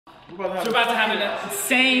So we're about to have an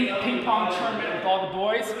insane ping pong tournament with all the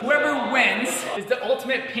boys. Whoever wins is the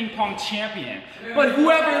ultimate ping pong champion. But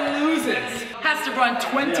whoever loses has to run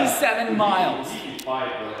 27 miles.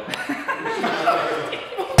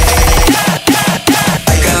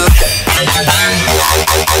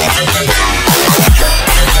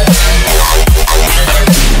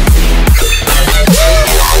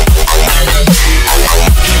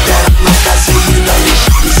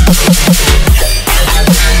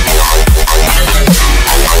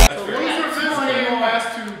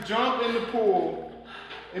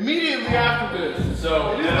 Immediately after this.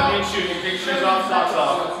 So, that means shooting. Take shoes off, socks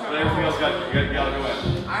off. But everything else you gotta go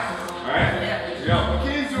in. Alright? Here we go.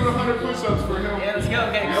 McKean's doing 100 push-ups for him. Yeah, let's go.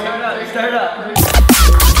 Okay, start up.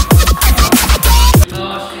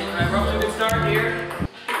 Oh shit, alright, we're off to a good start here.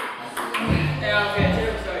 Yeah, okay, here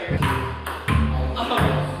we start here.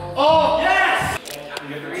 Oh, yes!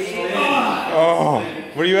 Oh,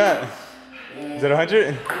 where are you at? Is that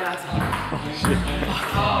 100?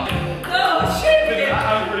 Oh shit!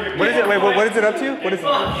 What is it? Wait, what is it up to? What is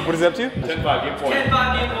it up to? 10-5, game point.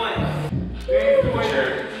 10-5, game point.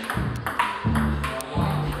 Sure.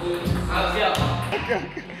 Let's go.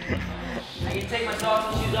 I can take my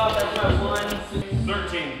socks and shoes off. That's my 1.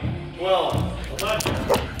 13, 12, 11,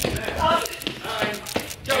 9,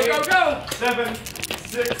 Go, go, go! 7,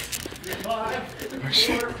 6, 5,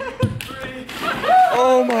 4, 3.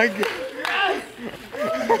 Oh my god.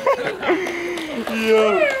 Yo.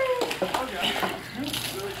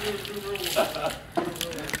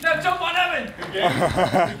 Now jump on Evan!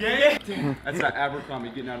 That's not Abercrombie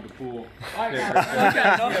getting out of the pool.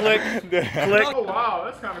 Click. Oh wow,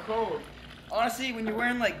 that's kind of cold. Honestly, when you're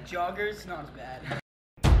wearing like joggers, it's not as bad.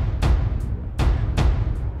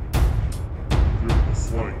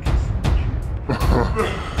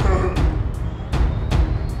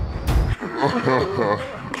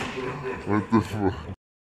 What the fuck?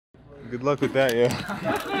 Good luck with that, yeah.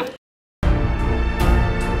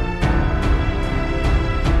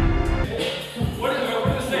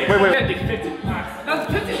 Wait. 50. That's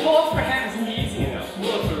 50 pull-ups per hand is easy though.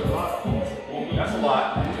 That's a lot.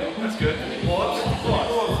 That's good. Pull-ups?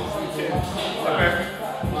 Okay.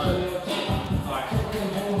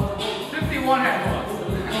 51 hand pull-ups.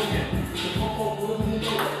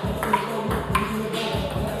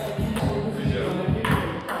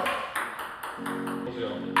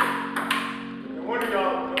 What do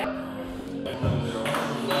y'all?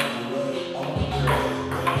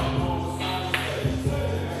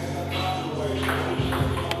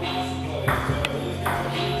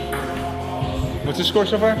 What's the score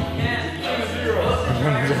so far?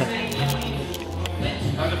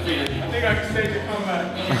 Undefeated. I think I can stage a comeback.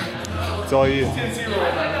 It's all you. 10-0.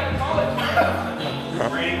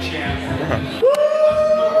 Reigning champ.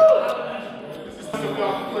 This is still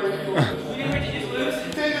got to play.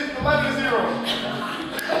 It's 11-0.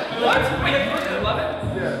 What? We have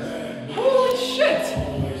 11? Yes. Holy shit!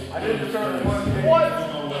 I did the third one. What?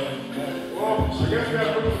 Well, I guess we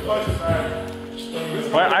gotta put the punches back.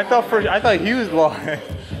 Well, I thought he was lost. I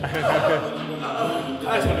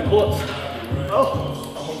just want to pull-ups.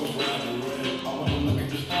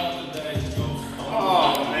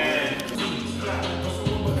 Oh, man.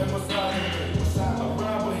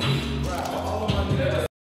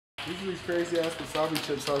 These are these crazy ass wasabi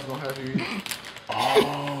chips I was gonna have you eat.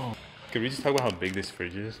 Oh. Could we just talk about how big this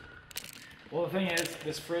fridge is? Well, the thing is,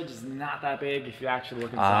 this fridge is not that big if you actually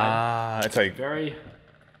look inside. Ah, it's like Very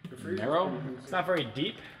narrow. It's not very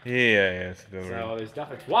deep. yeah. So there's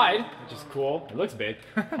definitely it's wide, which is cool. It looks big.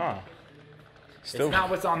 Huh. Still, It's not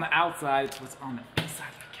what's on the outside, it's what's on the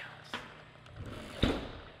inside that counts.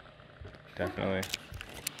 definitely.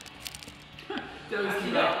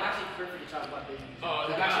 Actually, perfect to talk about business.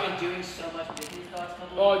 I've actually been doing so much business the last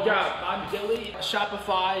couple Oh of yeah, I'm Dilly,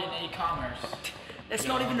 Shopify, and e-commerce. That's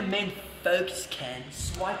not even the main focus, Ken.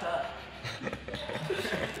 Swipe up.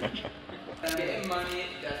 Getting money,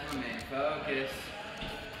 that's my main focus.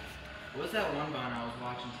 What was that one Vine I was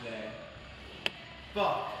watching today?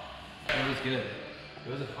 Fuck. It was good.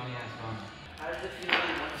 It was a funny ass Vine. How does it feel to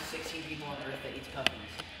be one of 16 people on Earth that eats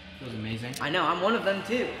puffins? It was amazing. I know, I'm one of them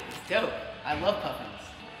too. It's dope. I love puffins.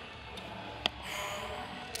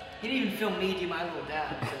 He didn't even film me do my little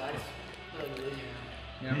dab, so I just feel like a loser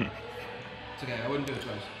now. Yeah. It's okay, I wouldn't do it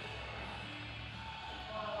twice.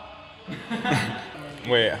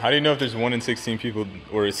 Wait, how do you know if there's 1 in 16 people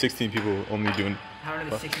or 16 people only doing? How many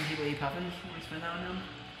 16 people eat puffins? Can we spend that on them?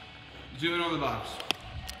 Zoom in on the box.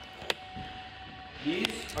 These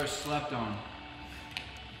are slept on.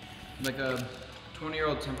 Like a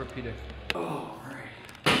 20-year-old Tempur-Pedic. Oh, right.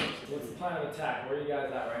 What's the plan of attack? Where are you guys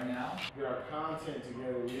at right now? Get our content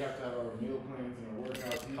together. We have to have our meal plans and our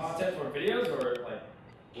workouts. Content for videos or like?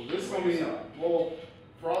 Well, this is gonna be well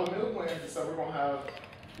for all the meal plans and stuff. We're gonna have,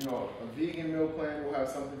 you know, a vegan meal plan. We'll have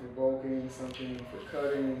something for bulking, something for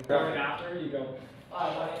cutting. Going after you go.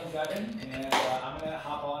 Hi, my name's Evan, and I'm gonna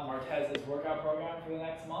hop on Martez's workout program for the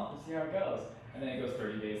next month and see how it goes. And then it goes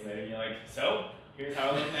 30 days later, and you're like, so here's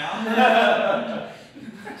how I look now.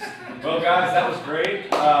 Well, guys, that was great.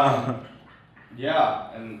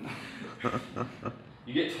 Yeah, and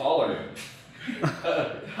you get taller.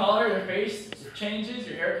 Color, your face changes,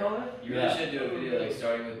 your hair color. You really should do a video like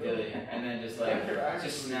starting with Dilly and then just like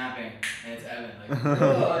just snapping and it's Evan like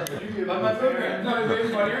by my program. No, it's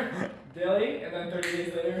even funnier. Dilly, and then 30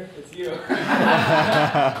 days later, it's you.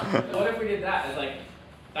 What if we did that? It's like,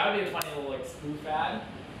 that would be a funny little like spoof ad.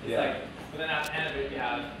 It's like, but then at the end of it, you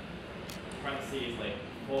have parentheses like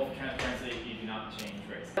full transparency, you do not change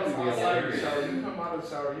race. You come out of the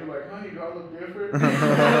shower, you're like, honey, do I look different? Oh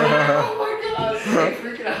my god, I'm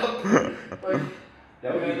freaking out. Like, That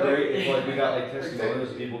would be great if like we got like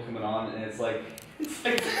testimonials of people coming on and it's like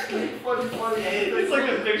funny. it's like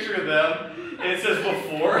a picture of them and it says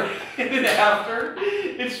before and then after.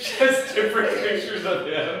 It's just different pictures of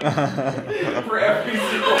him for every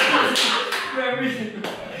single person.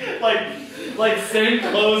 Like same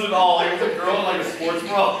clothes and all. Like it was a girl in like a sports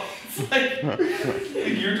bra. It's like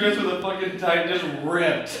you're dressed with a fucking tie just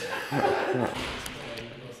ripped.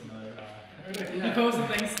 You post a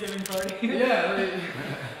Thanksgiving party? Yeah,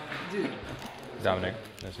 dude. Dominic,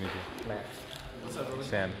 nice to meet you. Max. What's up, bro?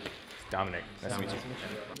 Sam, Dominic, nice to meet you.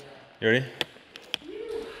 You ready?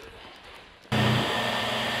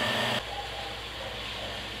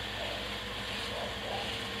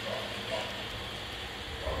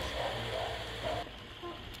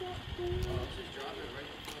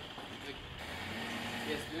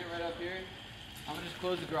 Yeah, spin it right up here. I'm gonna just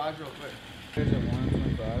close the garage real quick. Dude,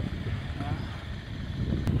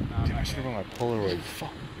 I should have brought my Polaroid.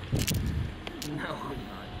 Fuck. No, I'm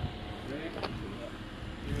not.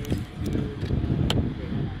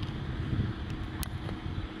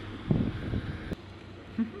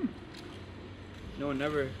 No one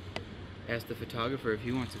never asked the photographer if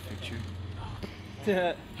he wants a picture.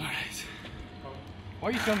 Alright. Why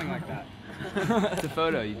are you filming like that? It's a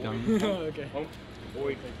photo, you dumb. Okay.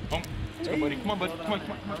 Let's go, buddy. Come on, bud. Come on.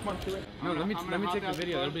 No, let me take the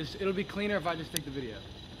video. It'll be cleaner if I just take the video.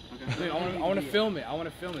 Okay. Dude, I want to film it.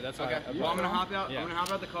 That's why. Okay. Well, I'm gonna hop out. I'm gonna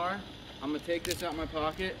hop out the car. I'm gonna take this out of my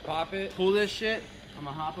pocket. Pop it. Pull this shit. I'm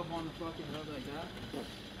gonna hop up on the fucking road like that.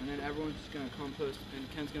 And then everyone's just gonna come post. And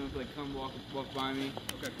Ken's gonna like come walk by me.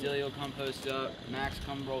 Okay. Cool. Dilly will come post up. Max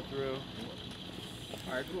come roll through.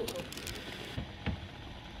 All right. Cool.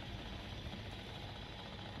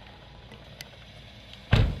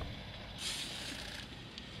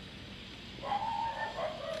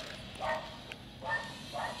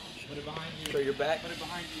 Put it behind you. Show your back. Put it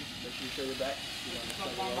behind you. Make sure you show your back. Put the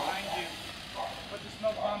smoke bomb behind you. Put the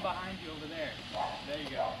smoke bomb behind you over there. There you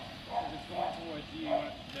go. It's going towards you.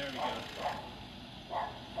 There we go.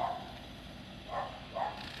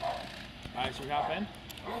 Alright, so we hop in?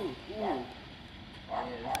 Ooh.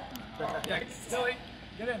 Yeah, Silly,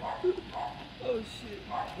 get in. Oh shit.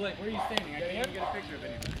 Blake, where are you standing? I can't even get a picture of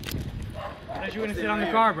anything. I thought you were gonna sit on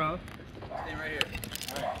the car, bro. Stay right here.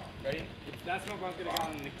 Alright, ready? That smoke bomb's gonna go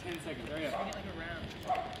on in like 10 seconds. Hurry up. Get like a round.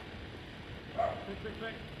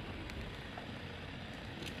 Quick.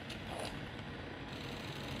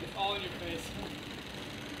 It's all in your face.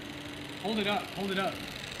 Hold it up.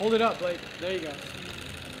 Hold it up, Blake. There you go.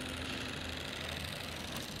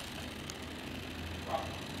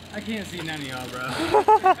 I can't see none of y'all, bro.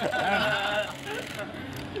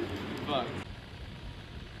 Fuck.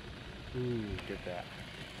 Ooh, get that.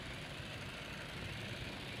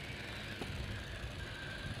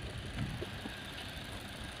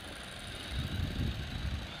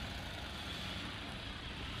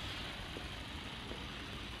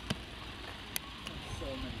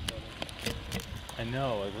 I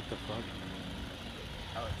know, like what the fuck?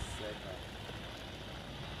 Oh, it's sick.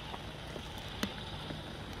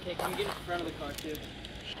 Okay, come get in front of the car, kid.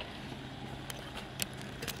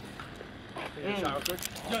 Take a shot real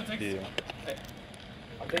quick. Yeah.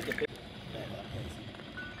 I'll take the picture.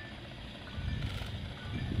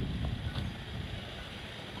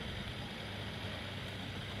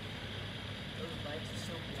 Those lights are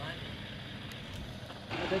so blinding.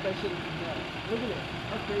 I think I should have done that. Look at it.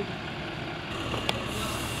 How crazy.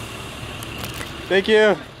 Thank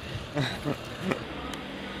you.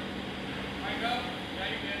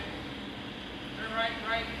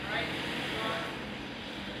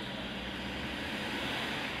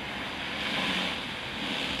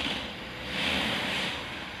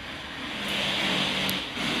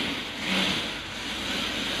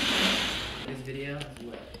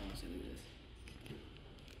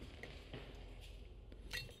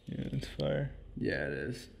 Yeah, it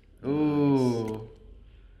is. Ooh.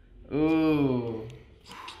 Ooh.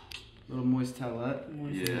 Little moist towelette.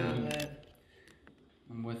 Yeah.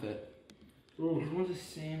 I'm with it. These ones of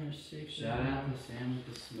Sam are sick. Shout out to Sam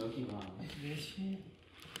with the smoky bomb. This shit.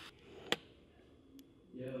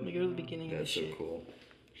 Let me go to the beginning of this shit. Cool.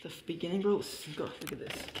 The beginning, bro. Go, look at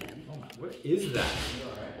this. What is that?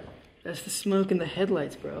 That's the smoke in the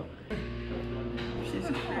headlights, bro.